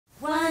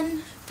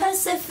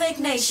perfect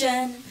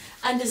nation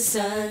under the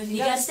sun. You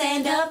gotta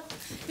stand up,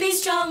 be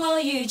strong, or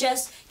you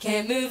just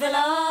can't move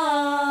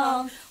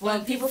along.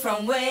 One people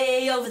from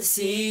way over the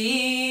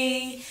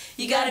sea.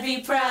 You gotta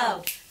be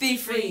proud, be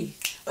free,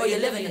 or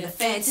you're living in a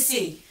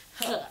fantasy.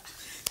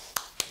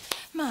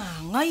 Mā,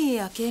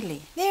 ngai a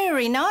Kelly.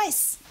 Very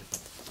nice.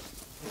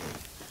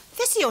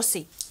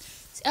 Visiosi.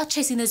 Out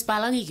chasing those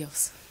Balangi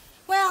girls.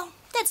 Well,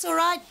 that's all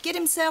right. Get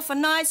himself a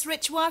nice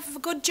rich wife with a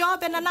good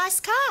job and a nice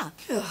car.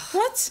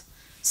 What?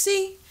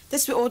 See,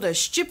 that's where all those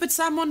stupid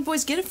Samoan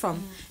boys get it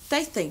from.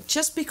 They think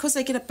just because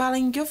they get a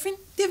Balangi girlfriend,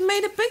 they've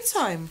made it big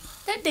time.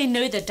 Don't they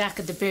know the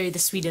darker the berry, the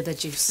sweeter the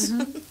juice?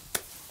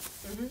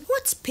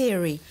 What's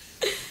Perry?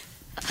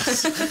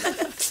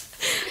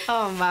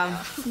 Oh, Mum,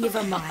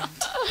 never mind.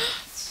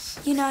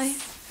 You know,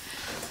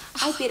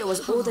 I bet it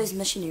was all those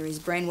missionaries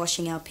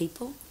brainwashing our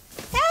people.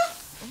 Yeah?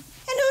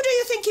 And who do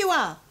you think you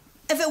are?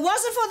 If it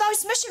wasn't for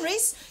those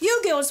missionaries,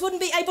 you girls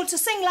wouldn't be able to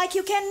sing like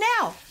you can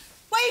now.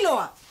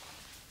 Wailoa.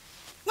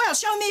 Well,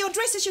 show me your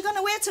dresses you're going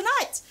to wear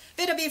tonight.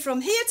 Better be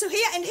from here to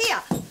here and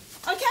here.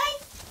 Okay?